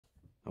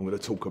I'm going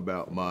to talk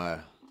about my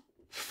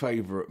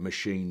favourite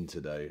machine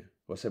today.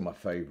 Well, I say my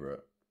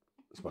favourite.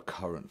 It's my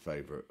current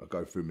favourite. I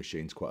go through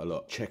machines quite a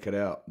lot. Check it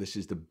out. This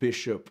is the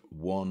BISHOP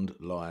wand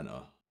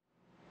liner.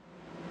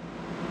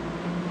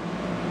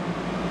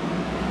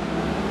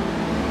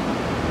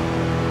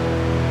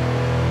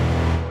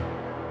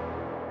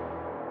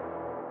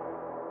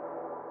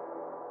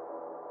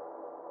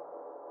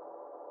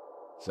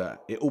 So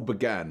it all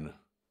began.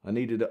 I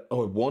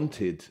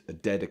wanted a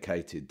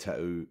dedicated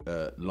tattoo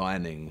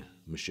lining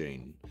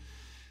machine,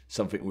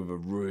 something with a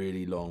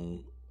really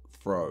long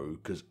throw,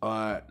 because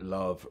I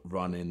love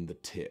running the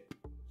tip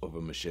of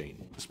a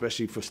machine,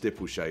 especially for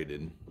stipple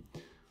shading.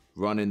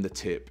 Running the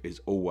tip is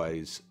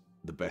always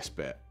the best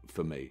bet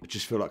for me. I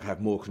just feel like I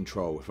have more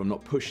control. If I'm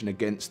not pushing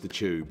against the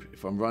tube,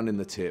 if I'm running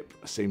the tip,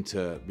 I seem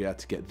to be able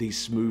to get the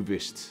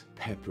smoothest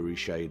peppery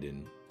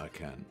shading I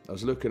can. I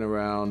was looking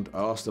around, I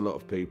asked a lot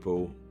of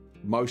people.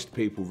 Most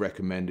people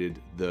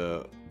recommended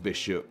the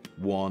BISHOP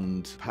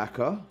wand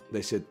packer.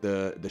 They said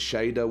the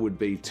shader would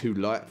be too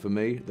light for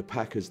me. The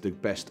packer's the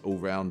best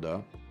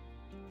all-rounder.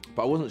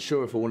 But I wasn't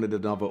sure if I wanted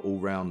another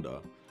all-rounder.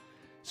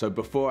 So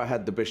before I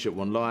had the BISHOP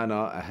wand liner,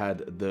 I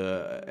had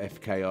the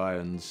FK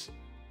Irons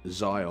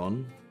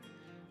Zion,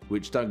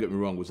 which, don't get me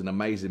wrong, was an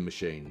amazing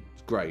machine.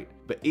 It's great.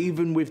 But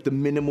even with the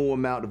minimal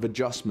amount of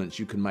adjustments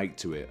you can make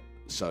to it,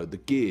 so the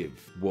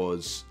give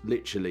was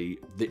literally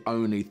the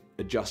only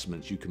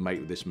adjustments you can make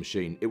with this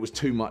machine. It was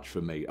too much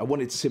for me. I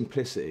wanted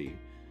simplicity,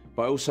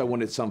 but I also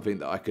wanted something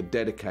that I could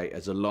dedicate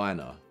as a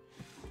liner.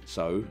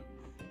 So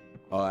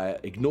I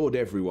ignored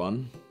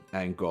everyone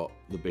and got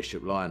the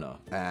BISHOP liner.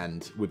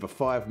 And with a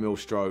 5mm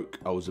stroke,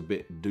 I was a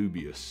bit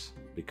dubious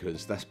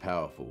because that's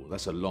powerful.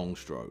 That's a long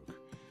stroke.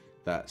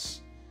 That's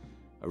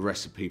a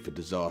recipe for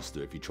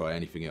disaster if you try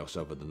anything else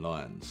other than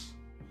lines.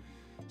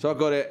 So I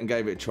got it and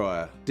gave it a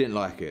try. Didn't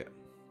like it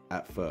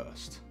at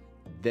first.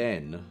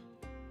 Then,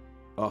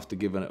 after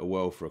giving it a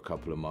whirl for a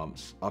couple of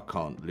months, I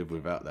can't live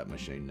without that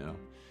machine now.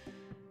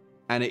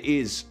 And it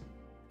is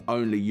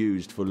only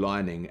used for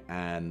lining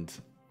and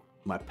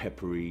my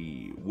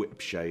peppery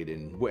whip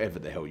shading, whatever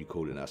the hell you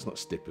call it now. It's not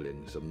stippling,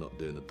 because I'm not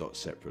doing the dots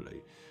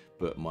separately.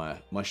 But my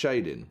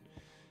shading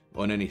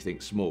on anything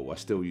small, I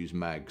still use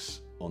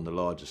mags on the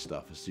larger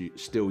stuff. I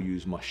still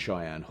use my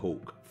Cheyenne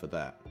Hawk for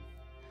that.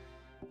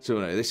 So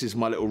anyway, this is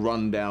my little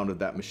rundown of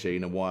that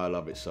machine and why I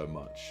love it so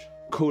much.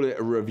 Call it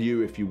a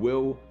review if you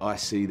will. I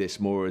see this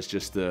more as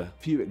just a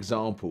few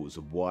examples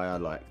of why I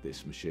like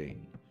this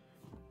machine.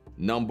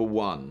 Number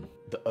one,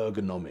 the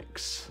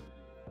ergonomics.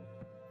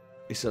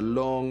 It's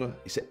an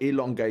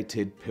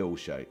elongated pill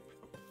shape.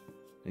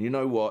 And you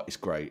know what? It's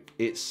great.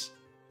 It's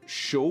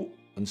short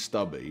and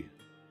stubby.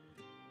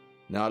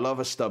 Now I love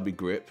a stubby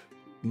grip.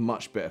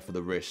 Much better for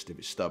the wrist if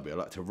it's stubby. I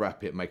like to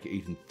wrap it, make it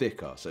even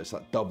thicker, so it's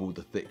like double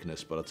the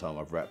thickness by the time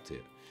I've wrapped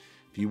it.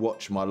 If you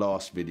watch my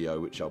last video,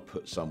 which I'll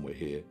put somewhere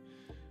here,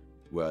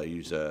 where I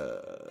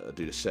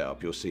do the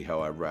setup, you'll see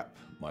how I wrap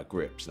my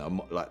grips. Now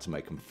I like to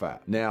make them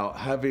fat. Now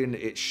having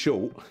it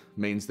short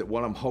means that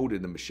while I'm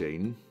holding the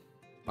machine,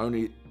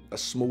 only a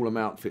small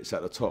amount fits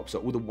at the top, so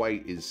all the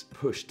weight is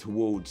pushed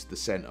towards the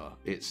center.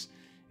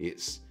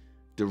 It's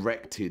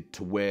directed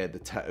to where the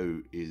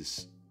tattoo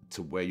is,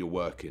 to where you're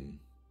working,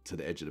 to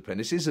the edge of the pen.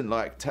 This isn't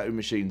like, tattoo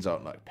machines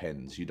aren't like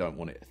pens. You don't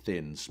want it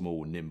thin,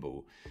 small,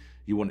 nimble.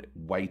 You want it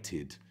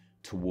weighted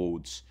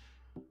towards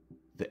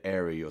the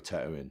area you're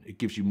tattooing. It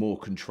gives you more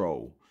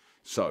control.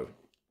 So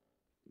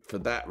for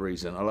that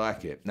reason, I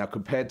like it. Now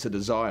compared to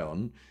the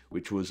Zion,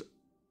 which was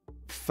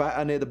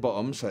fatter near the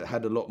bottom, so it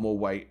had a lot more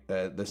weight.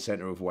 The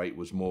center of weight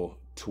was more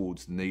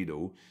towards the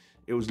needle.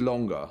 It was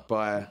longer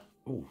by,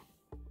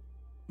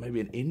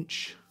 maybe an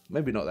inch.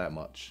 Maybe not that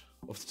much.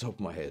 Off the top of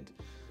my head,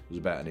 it was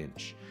about an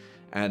inch.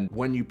 And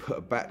when you put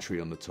a battery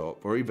on the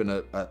top, or even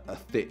a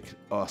thick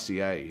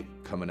RCA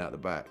coming out the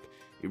back,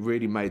 it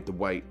really made the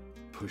weight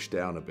push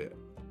down a bit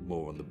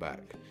more on the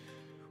back,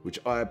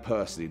 which I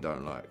personally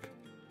don't like.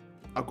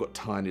 I've got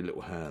tiny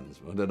little hands.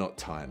 Well, they're not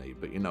tiny,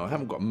 but you know, I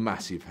haven't got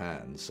massive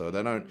hands, so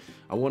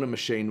I want a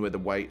machine where the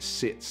weight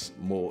sits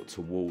more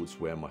towards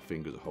where my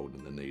fingers are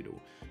holding the needle,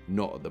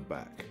 not at the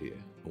back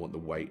here. I want the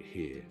weight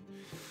here.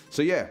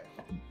 So yeah,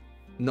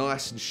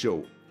 nice and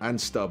short and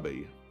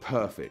stubby,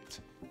 perfect.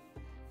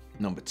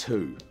 Number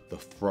two, the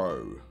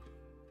throw.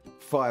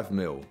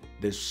 5mm.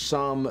 There's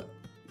some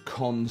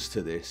cons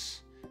to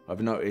this. I've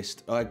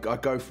noticed, I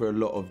go for a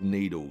lot of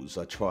needles.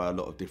 I try a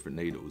lot of different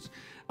needles.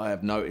 I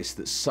have noticed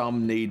that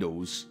some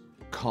needles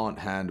can't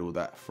handle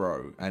that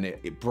throw and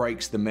it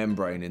breaks the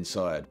membrane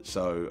inside.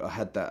 So I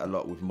had that a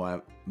lot with my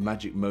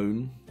Magic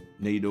Moon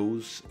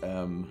needles.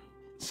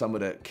 Some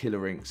of the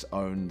Killer Inks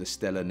own the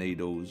Stellar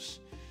needles.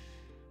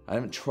 I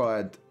haven't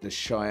tried the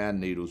Cheyenne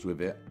needles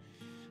with it,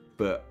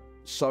 but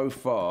so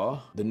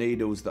far, the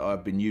needles that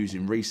I've been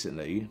using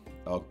recently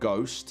are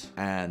Ghost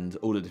and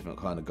all the different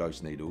kind of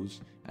Ghost needles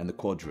and the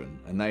Kwadron,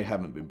 and they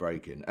haven't been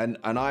breaking. And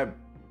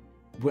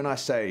when I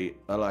say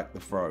I like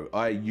the throw,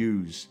 I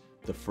use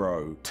the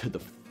throw to the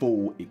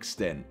full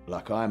extent.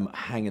 Like I'm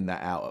hanging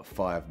that out at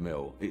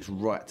 5mm. It's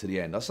right to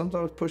the end. I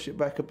sometimes push it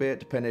back a bit,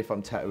 depending if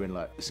I'm tattooing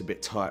like it's a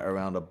bit tighter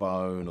around a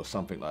bone or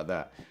something like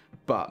that.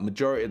 But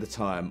majority of the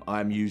time,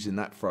 I'm using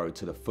that throw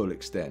to the full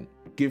extent.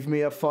 Give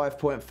me a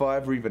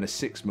 5.5 or even a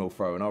 6mm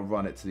throw and I'll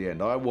run it to the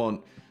end. I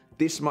want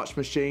this much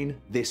machine,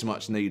 this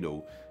much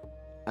needle.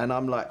 And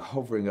I'm like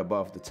hovering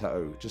above the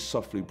tattoo, just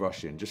softly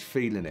brushing, just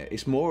feeling it.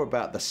 It's more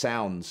about the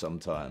sound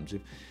sometimes.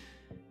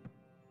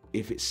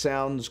 If it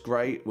sounds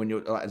great when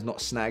you're like, it's not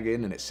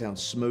snagging and it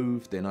sounds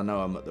smooth, then I know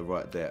I'm at the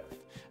right depth.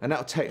 And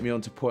that'll take me on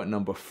to point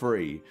number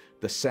 3,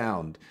 the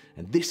sound.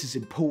 And this is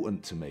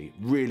important to me,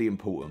 really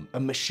important. A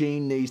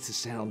machine needs to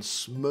sound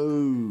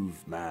smooth,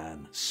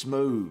 man,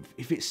 smooth.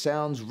 If it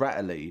sounds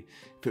rattly,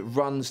 if it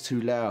runs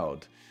too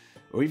loud,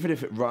 or even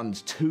if it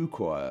runs too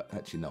quiet,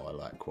 actually no, I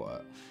like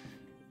quiet.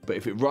 But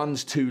if it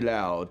runs too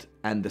loud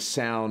and the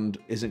sound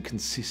isn't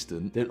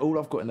consistent, then all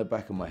I've got in the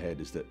back of my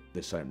head is that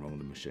there's something wrong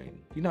with the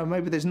machine. You know,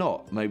 maybe there's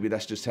not. Maybe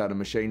that's just how the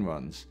machine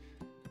runs.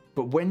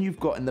 But when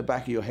you've got in the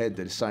back of your head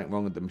that there's something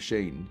wrong with the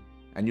machine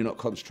and you're not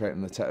concentrating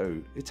on the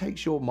tattoo, it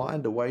takes your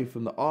mind away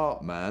from the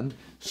art, man.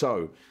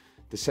 So,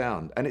 the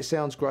sound. And it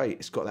sounds great.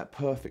 It's got that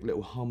perfect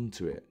little hum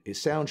to it. It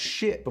sounds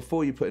shit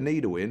before you put a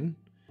needle in.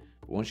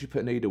 But once you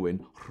put a needle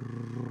in,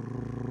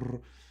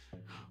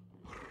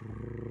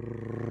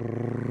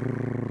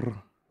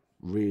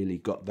 really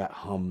got that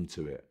hum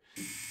to it.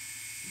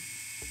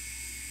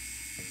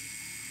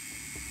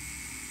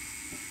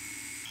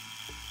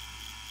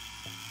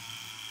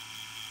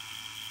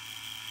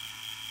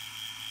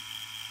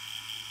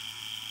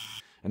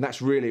 And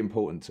that's really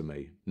important to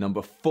me.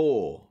 Number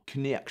 4,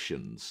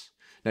 connections.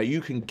 Now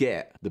you can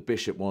get the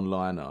Bishop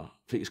one-liner, I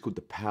think it's called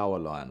the power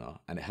liner,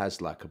 and it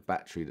has like a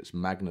battery that's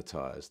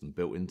magnetized and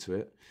built into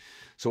it.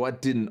 So I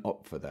didn't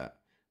opt for that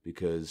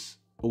because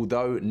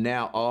although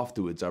now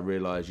afterwards I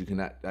realized you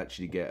can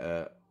actually get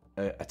a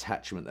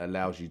attachment that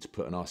allows you to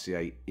put an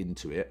RCA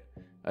into it.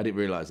 I didn't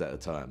realize that at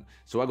the time.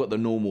 So I got the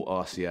normal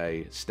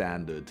RCA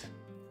standard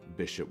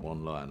Bishop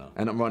one-liner,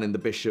 and I'm running the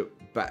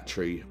Bishop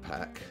battery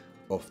pack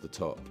off the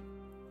top.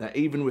 Now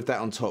even with that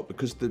on top,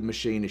 because the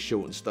machine is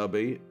short and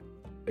stubby,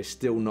 it's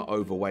still not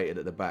overweighted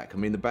at the back. I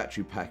mean, the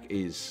battery pack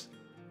is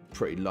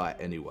pretty light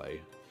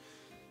anyway.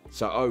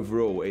 So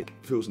overall, it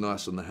feels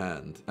nice on the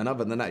hand. And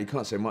other than that, you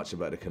can't say much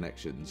about the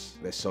connections.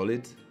 They're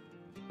solid,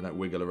 they don't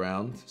wiggle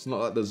around. It's not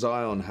like the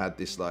Zion had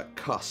this like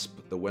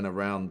cusp that went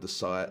around the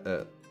side,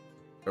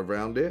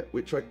 around it,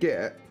 which I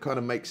get, kind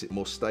of makes it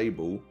more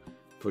stable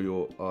for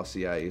your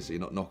RCA, so you're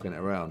not knocking it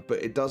around.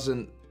 But it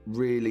doesn't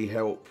really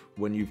help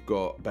when you've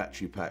got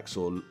battery packs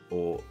or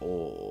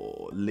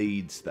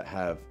leads that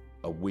have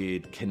a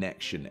weird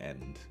connection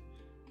end,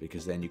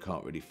 because then you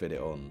can't really fit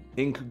it on.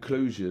 In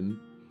conclusion,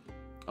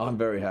 I'm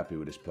very happy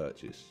with this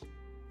purchase.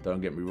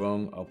 Don't get me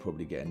wrong, I'll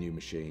probably get a new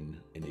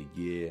machine in a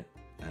year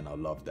and I'll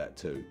love that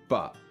too.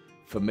 But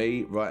for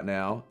me right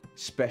now,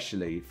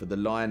 especially for the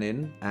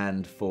lining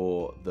and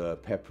for the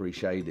peppery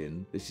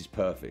shading, this is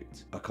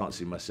perfect. I can't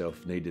see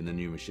myself needing a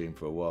new machine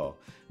for a while.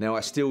 Now I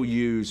still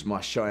use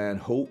my Cheyenne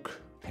Hawk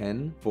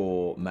pen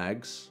for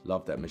mags,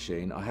 love that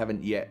machine. I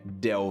haven't yet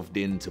delved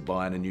into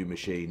buying a new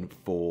machine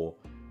for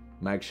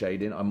mag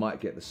shading. I might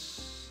get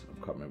this, I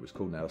can't remember what it's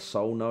called now,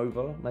 Soul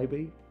Nova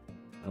maybe?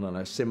 I don't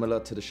know, similar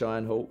to the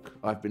Cheyenne Hawk,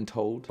 I've been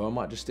told. Or I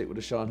might just stick with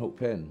the Cheyenne Hawk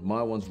pen.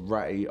 My one's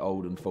ratty,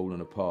 old and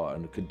falling apart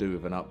and could do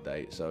with an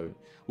update, so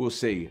we'll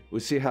see.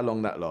 We'll see how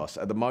long that lasts.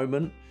 At the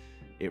moment,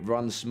 it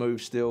runs smooth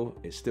still.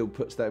 It still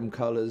puts them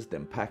colors,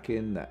 them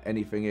packing, that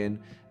anything in.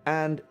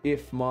 And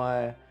if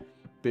my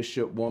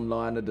Bishop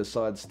one-liner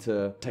decides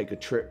to take a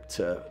trip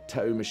to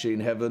tattoo machine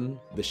heaven,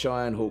 the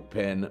Cheyenne Hawk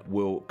pen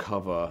will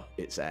cover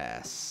its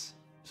ass.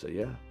 So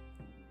yeah,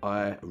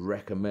 I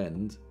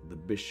recommend the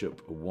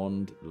Bishop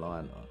wand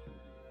liner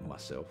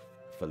myself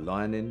for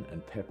lining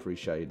and peppery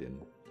shading.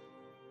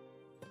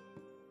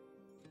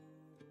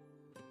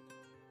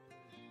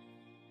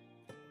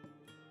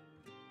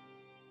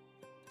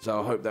 So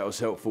I hope that was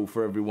helpful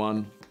for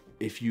everyone.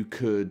 If you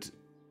could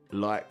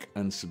like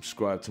and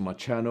subscribe to my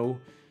channel,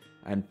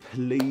 and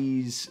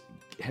please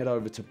head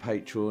over to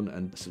Patreon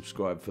and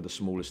subscribe for the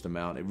smallest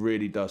amount. It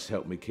really does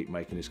help me keep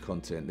making this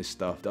content. This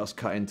stuff does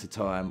cut into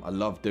time. I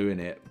love doing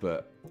it,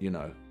 but you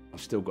know, I've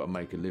still got to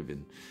make a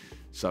living.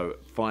 So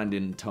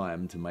finding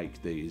time to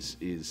make these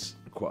is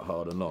quite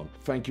hard and long.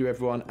 Thank you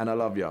everyone, and I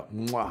love you.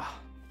 Mwah.